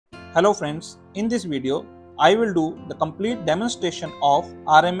Hello friends, in this video I will do the complete demonstration of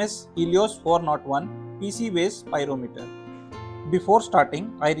RMS Helios 401 PC based spirometer. Before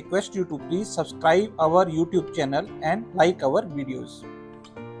starting, I request you to please subscribe our YouTube channel and like our videos.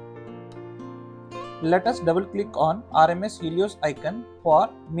 Let us double click on RMS Helios icon for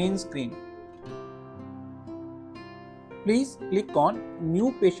main screen. Please click on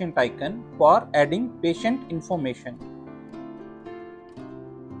New Patient icon for adding patient information.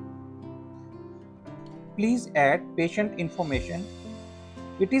 Please add patient information.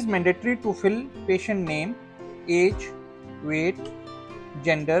 It is mandatory to fill patient name, age, weight,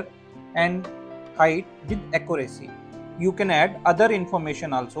 gender and height with accuracy. You can add other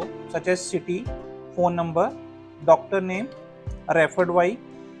information also such as city, phone number, doctor name, referred by,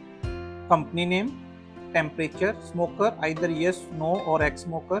 company name, temperature, smoker either yes, no or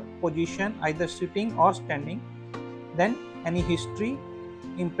ex-smoker, position either sitting or standing, then any history,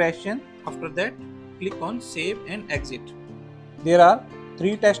 impression. After that click on save and exit. There are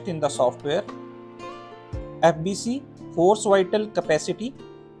 3 tests in the software: FBC force vital capacity,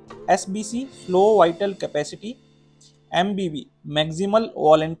 SBC slow vital capacity, MBV maximal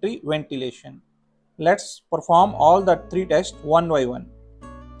voluntary ventilation. Let's perform all the 3 tests one by one.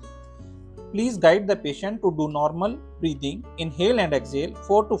 Please guide the patient to do normal breathing, inhale and exhale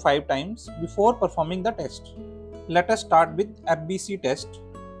 4 to 5 times before performing the test. Let us start with FBC test.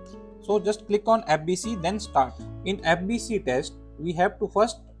 So just click on FBC, then start. In FBC test, we have to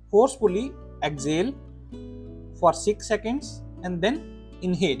first forcefully exhale for 6 seconds and then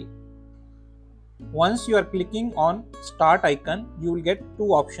inhale. Once you are clicking on start icon, you will get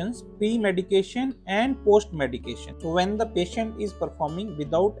 2 options: pre-medication and post-medication. So when the patient is performing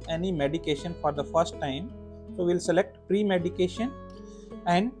without any medication for the first time, so we will select pre-medication,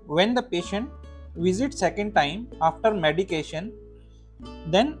 and when the patient visits second time after medication,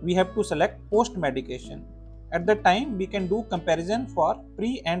 then we have to select post medication. At the time we can do comparison for pre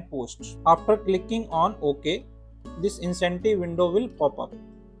and post. After clicking on OK, this incentive window will pop up.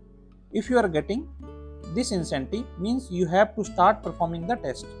 If you are getting this incentive, means you have to start performing the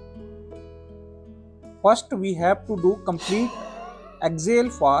test. First we have to do complete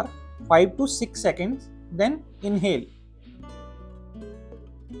exhale for 5 to 6 seconds, then inhale.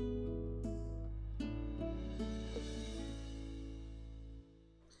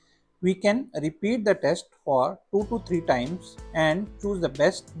 We can repeat the test for 2 to 3 times and choose the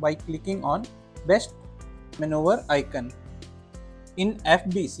best by clicking on best maneuver icon. In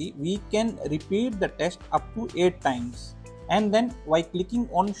FBC, we can repeat the test up to 8 times, and then by clicking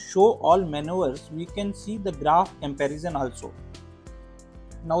on show all maneuvers, we can see the graph comparison also.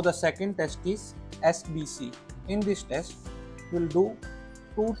 Now the second test is SBC. In this test, we will do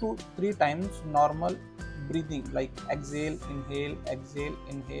 2 to 3 times normal breathing like exhale, inhale, exhale,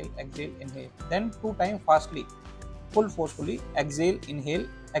 inhale, exhale, inhale. Then 2 times fastly, full forcefully, exhale, inhale,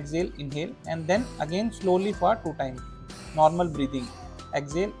 and then again slowly for 2 times. Normal breathing,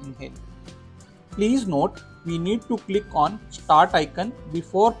 exhale, inhale. Please note, we need to click on start icon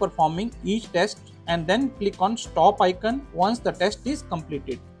before performing each test and then click on stop icon once the test is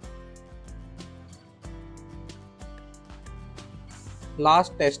completed.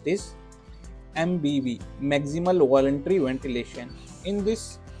 Last test is MBV maximal voluntary ventilation. In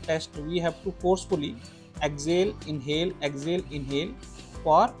this test we have to forcefully exhale, inhale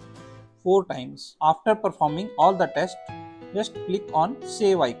for 4 times. After performing all the tests, just click on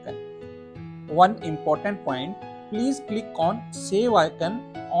save icon. One important point, please click on save icon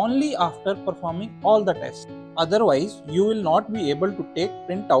only after performing all the tests. Otherwise you will not be able to take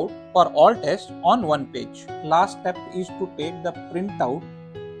printout for all tests on one page. Last step is to take the printout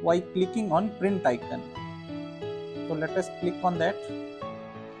by clicking on print icon. So let us click on that.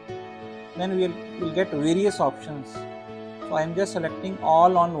 Then we will get various options. So I am just selecting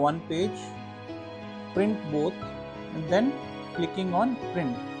all on one page, print both, and then clicking on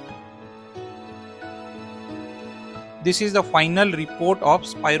print. This is the final report of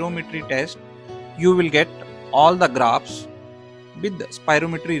spirometry test. You will get all the graphs with the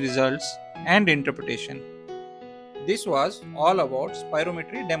spirometry results and interpretation. This was all about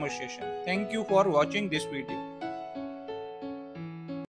spirometry demonstration. Thank you for watching this video.